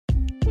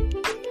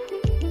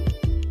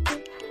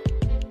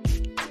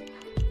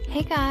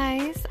Hey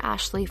guys,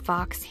 Ashley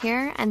Fox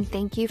here, and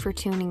thank you for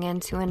tuning in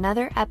to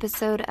another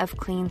episode of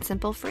Clean,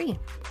 Simple, Free.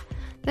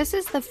 This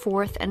is the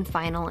fourth and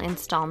final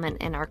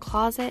installment in our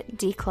Closet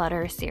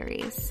Declutter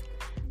series.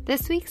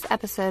 This week's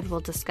episode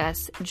will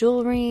discuss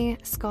jewelry,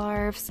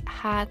 scarves,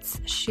 hats,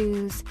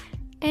 shoes,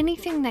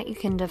 anything that you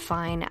can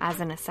define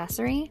as an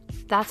accessory.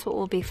 That's what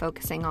we'll be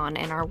focusing on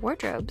in our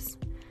wardrobes.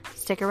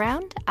 Stick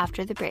around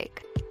after the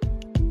break.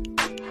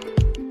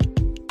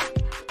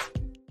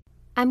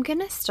 I'm going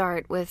to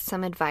start with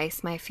some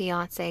advice my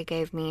fiancé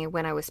gave me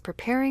when I was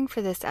preparing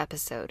for this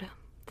episode.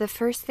 The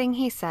first thing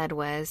he said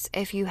was,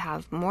 if you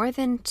have more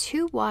than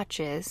 2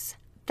 watches,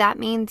 that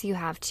means you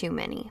have too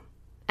many.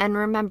 And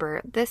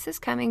remember, this is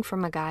coming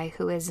from a guy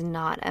who is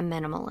not a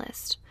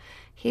minimalist.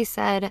 He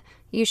said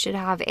you should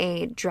have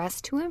a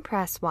dress to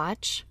impress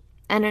watch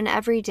and an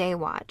everyday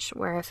watch,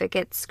 where if it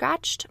gets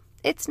scratched,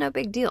 it's no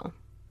big deal.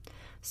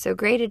 So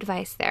great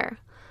advice there.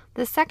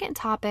 The second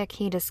topic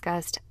he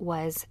discussed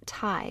was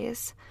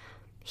ties.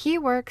 He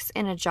works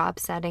in a job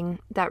setting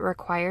that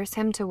requires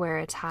him to wear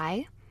a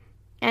tie,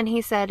 and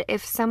he said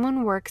if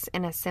someone works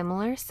in a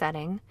similar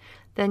setting,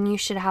 then you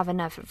should have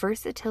enough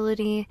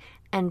versatility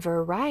and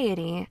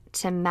variety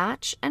to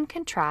match and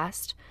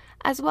contrast,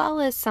 as well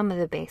as some of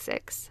the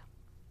basics.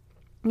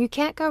 You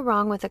can't go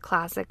wrong with a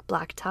classic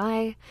black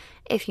tie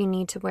if you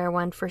need to wear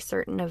one for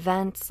certain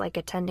events like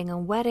attending a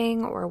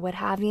wedding or what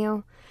have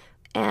you.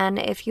 And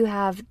if you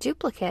have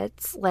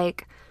duplicates,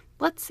 like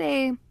let's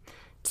say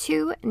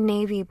 2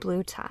 navy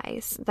blue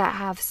ties that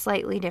have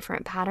slightly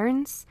different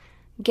patterns,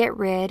 get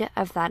rid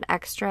of that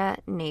extra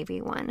navy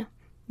one.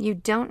 You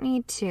don't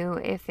need 2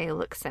 if they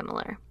look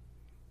similar.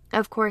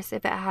 Of course,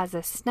 if it has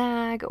a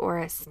snag or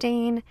a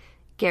stain,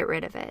 get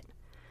rid of it.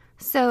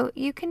 So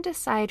you can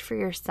decide for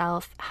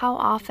yourself how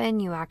often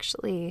you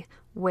actually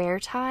wear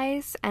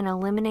ties and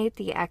eliminate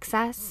the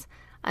excess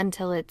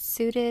until it's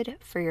suited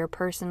for your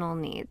personal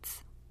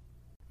needs.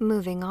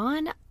 Moving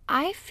on,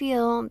 I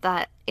feel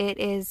that it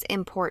is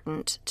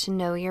important to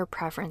know your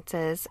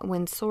preferences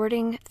when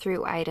sorting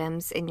through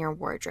items in your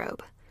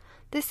wardrobe.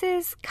 This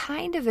is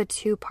kind of a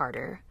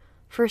 2-parter.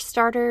 For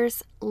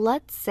starters,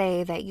 let's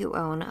say that you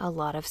own a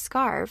lot of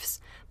scarves,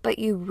 but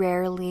you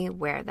rarely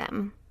wear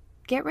them.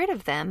 Get rid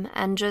of them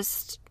and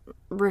just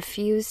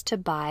refuse to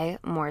buy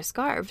more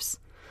scarves.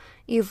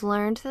 You've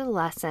learned the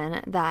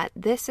lesson that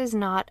this is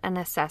not an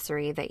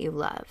accessory that you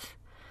love.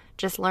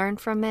 Just learn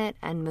from it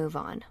and move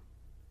on.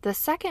 The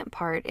second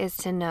part is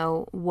to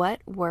know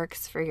what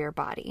works for your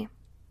body.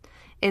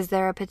 Is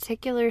there a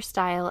particular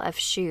style of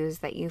shoes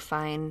that you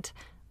find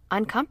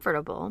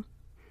uncomfortable?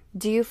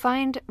 Do you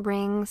find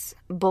rings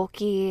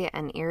bulky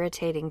and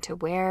irritating to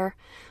wear?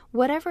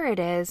 Whatever it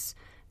is,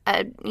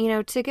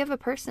 to give a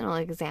personal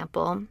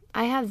example,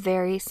 I have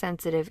very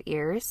sensitive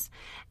ears,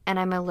 and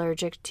I'm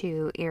allergic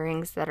to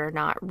earrings that are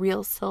not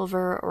real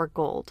silver or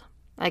gold.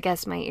 I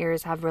guess my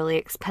ears have really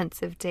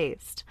expensive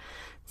taste.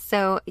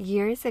 So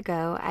years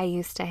ago, I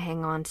used to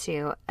hang on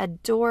to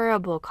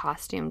adorable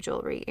costume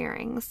jewelry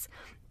earrings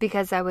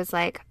because I was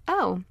like,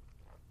 oh,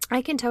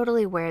 I can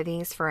totally wear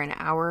these for an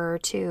hour or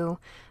 2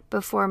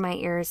 before my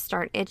ears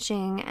start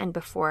itching and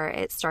before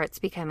it starts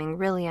becoming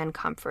really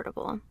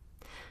uncomfortable.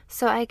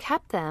 So I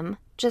kept them,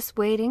 just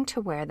waiting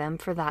to wear them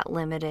for that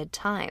limited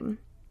time.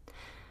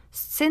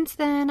 Since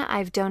then,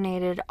 I've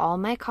donated all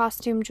my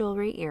costume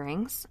jewelry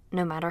earrings,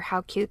 no matter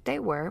how cute they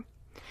were,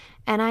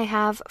 and I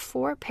have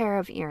 4 pair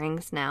of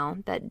earrings now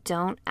that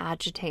don't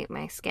agitate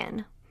my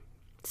skin.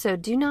 So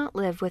do not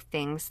live with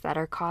things that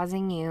are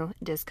causing you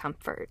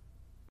discomfort.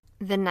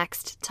 The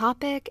next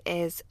topic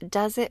is,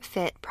 does it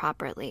fit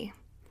properly?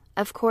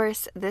 Of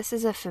course, this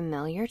is a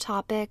familiar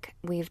topic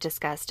we've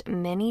discussed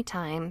many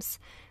times,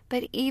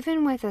 but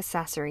even with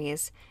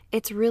accessories,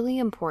 it's really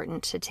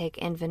important to take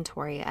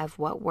inventory of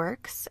what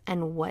works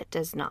and what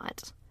does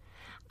not.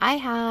 I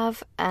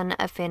have an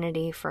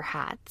affinity for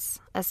hats,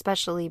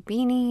 especially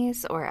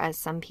beanies, or as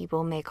some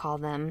people may call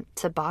them,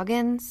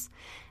 toboggans,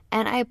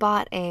 and I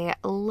bought a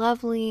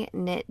lovely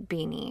knit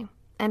beanie,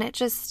 and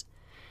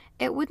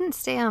it wouldn't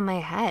stay on my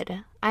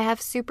head. I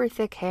have super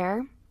thick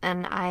hair,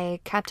 and I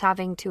kept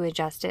having to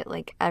adjust it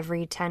like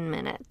every 10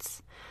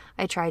 minutes.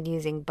 I tried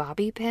using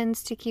bobby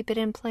pins to keep it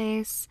in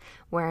place,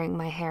 wearing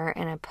my hair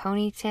in a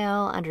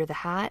ponytail under the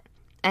hat,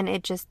 and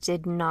it just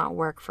did not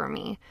work for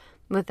me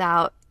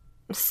without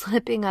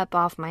slipping up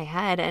off my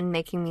head and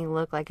making me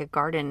look like a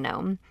garden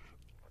gnome.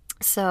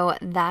 So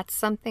that's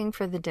something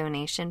for the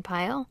donation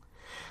pile.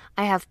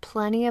 I have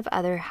plenty of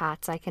other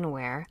hats I can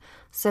wear,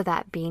 so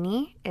that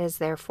beanie is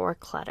therefore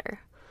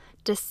clutter.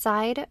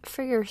 Decide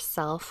for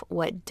yourself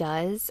what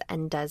does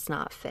and does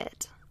not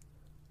fit.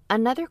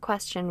 Another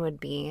question would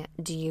be,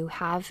 do you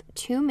have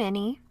too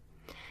many?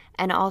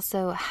 And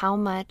also, how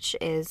much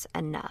is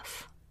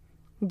enough?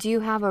 Do you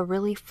have a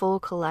really full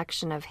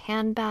collection of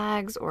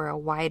handbags or a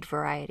wide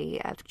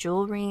variety of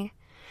jewelry?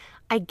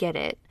 I get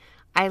it.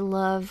 I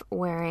love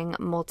wearing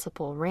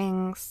multiple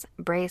rings,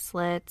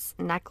 bracelets,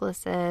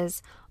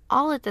 necklaces,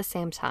 all at the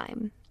same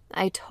time.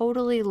 I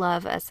totally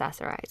love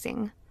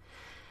accessorizing.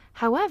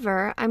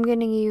 However, I'm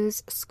going to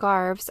use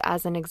scarves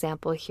as an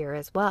example here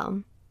as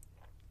well.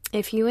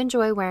 If you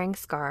enjoy wearing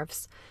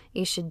scarves,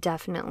 you should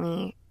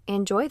definitely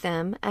enjoy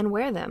them and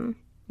wear them.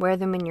 Wear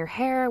them in your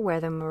hair, wear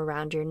them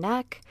around your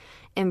neck,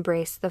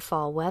 embrace the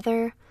fall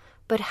weather.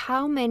 But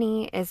how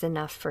many is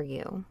enough for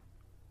you?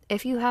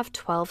 If you have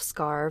 12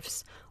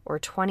 scarves or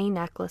 20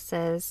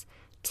 necklaces,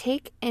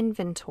 take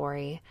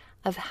inventory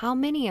of how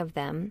many of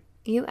them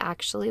you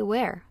actually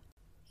wear.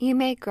 You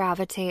may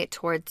gravitate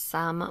towards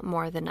some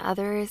more than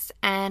others,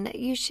 and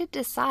you should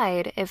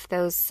decide if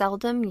those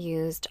seldom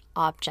used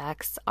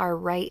objects are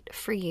right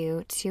for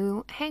you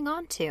to hang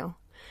on to.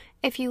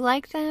 If you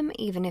like them,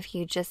 even if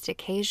you just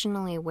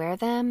occasionally wear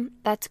them,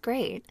 that's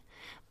great.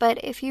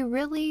 But if you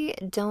really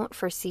don't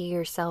foresee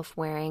yourself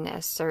wearing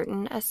a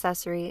certain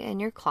accessory in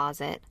your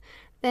closet,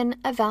 then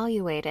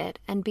evaluate it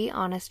and be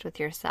honest with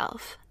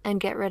yourself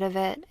and get rid of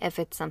it if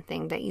it's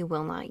something that you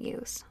will not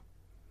use.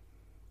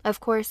 Of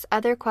course,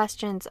 other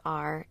questions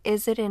are,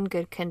 is it in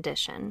good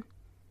condition?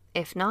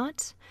 If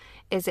not,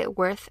 is it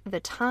worth the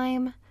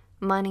time,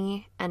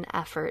 money, and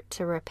effort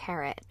to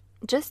repair it?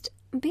 Just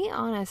be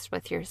honest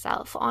with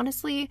yourself.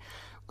 Honestly,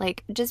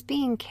 just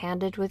being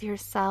candid with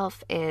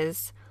yourself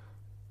is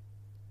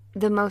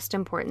the most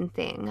important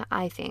thing,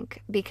 I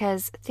think,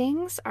 because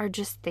things are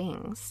just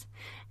things,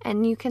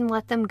 and you can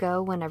let them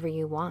go whenever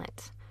you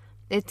want.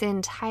 It's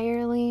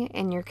entirely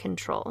in your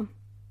control.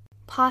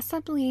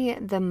 Possibly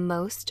the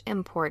most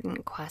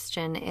important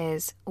question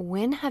is,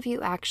 when have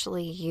you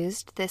actually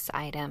used this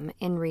item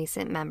in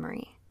recent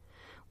memory?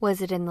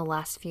 Was it in the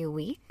last few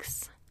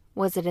weeks?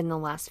 Was it in the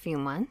last few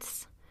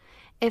months?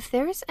 If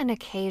there's an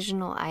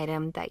occasional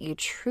item that you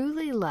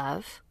truly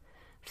love,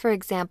 for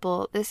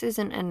example, this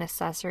isn't an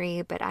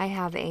accessory, but I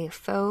have a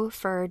faux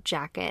fur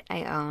jacket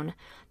I own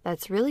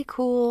that's really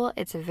cool.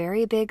 It's a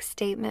very big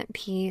statement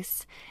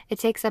piece. It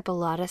takes up a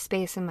lot of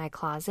space in my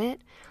closet,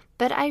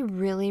 but I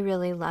really,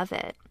 really love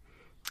it.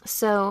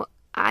 So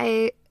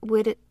I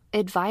would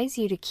advise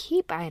you to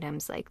keep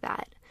items like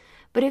that.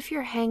 But if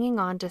you're hanging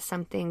on to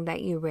something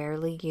that you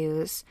rarely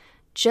use,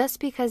 just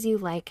because you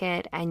like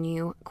it and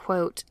you,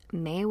 quote,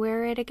 may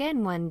wear it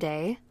again one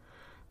day,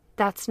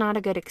 that's not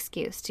a good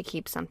excuse to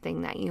keep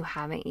something that you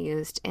haven't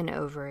used in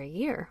over a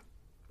year.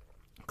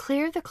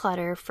 Clear the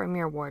clutter from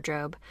your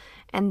wardrobe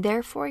and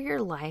therefore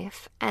your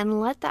life,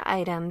 and let the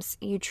items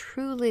you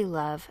truly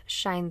love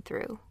shine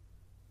through.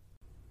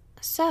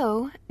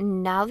 So,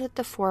 now that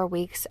the 4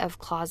 weeks of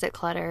closet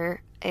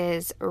clutter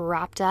is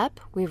wrapped up,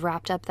 we've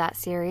wrapped up that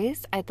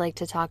series, I'd like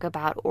to talk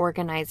about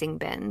organizing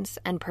bins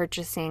and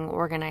purchasing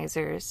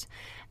organizers.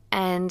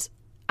 And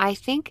I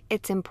think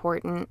it's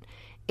important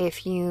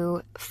if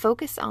you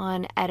focus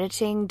on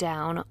editing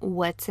down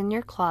what's in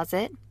your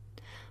closet,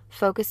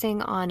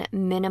 focusing on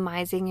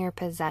minimizing your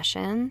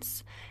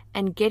possessions,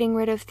 and getting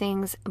rid of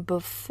things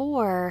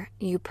before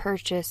you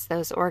purchase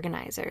those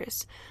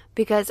organizers.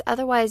 Because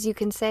otherwise you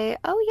can say,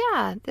 oh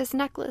yeah, this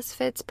necklace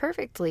fits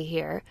perfectly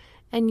here.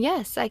 And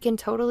yes, I can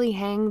totally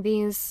hang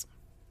these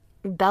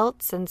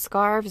belts and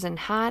scarves and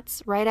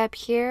hats right up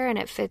here and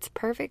it fits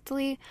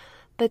perfectly.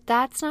 But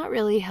that's not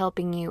really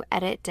helping you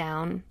edit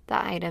down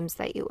the items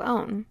that you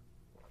own.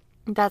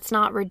 That's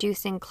not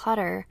reducing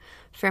clutter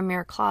from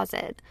your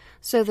closet.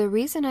 So the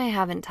reason I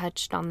haven't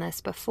touched on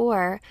this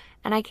before,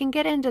 and I can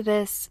get into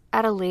this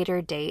at a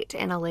later date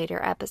in a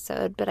later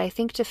episode, but I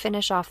think to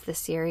finish off the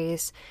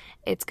series,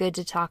 it's good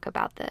to talk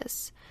about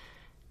this.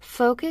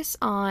 Focus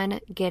on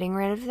getting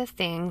rid of the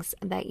things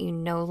that you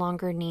no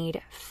longer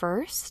need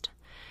first,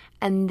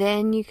 and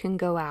then you can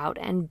go out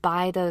and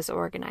buy those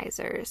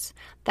organizers.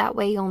 That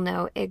way you'll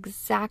know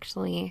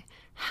exactly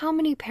how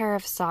many pair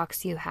of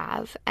socks you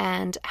have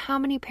and how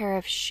many pair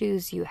of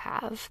shoes you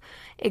have,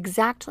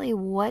 exactly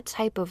what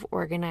type of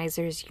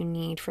organizers you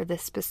need for the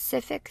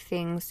specific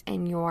things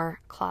in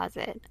your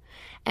closet.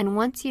 And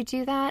once you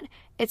do that,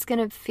 it's going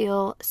to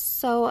feel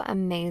so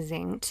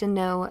amazing to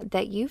know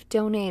that you've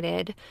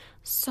donated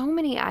so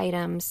many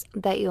items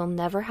that you'll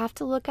never have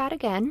to look at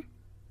again,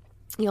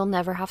 you'll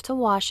never have to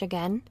wash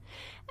again,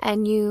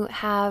 and you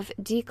have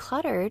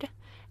decluttered.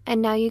 And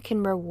now you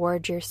can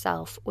reward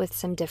yourself with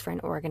some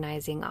different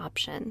organizing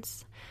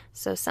options.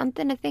 So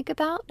something to think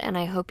about, and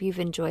I hope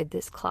you've enjoyed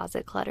this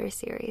closet clutter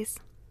series.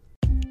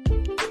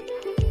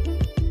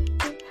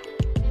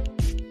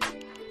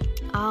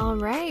 All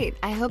right,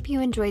 I hope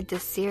you enjoyed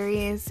this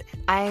series.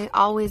 I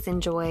always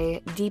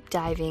enjoy deep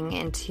diving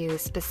into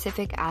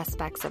specific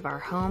aspects of our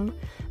home,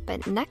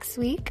 but next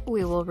week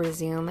we will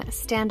resume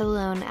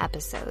standalone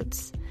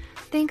episodes.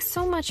 Thanks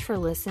so much for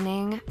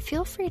listening.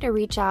 Feel free to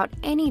reach out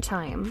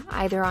anytime,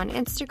 either on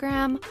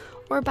Instagram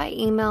or by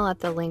email at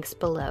the links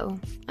below.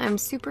 I'm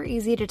super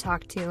easy to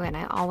talk to, and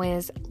I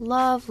always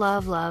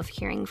love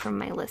hearing from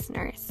my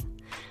listeners.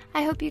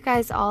 I hope you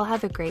guys all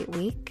have a great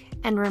week,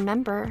 and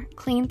remember,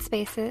 clean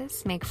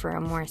spaces make for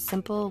a more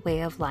simple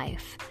way of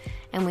life.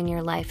 And when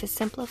your life is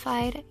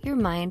simplified, your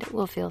mind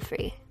will feel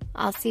free.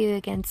 I'll see you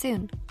again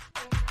soon.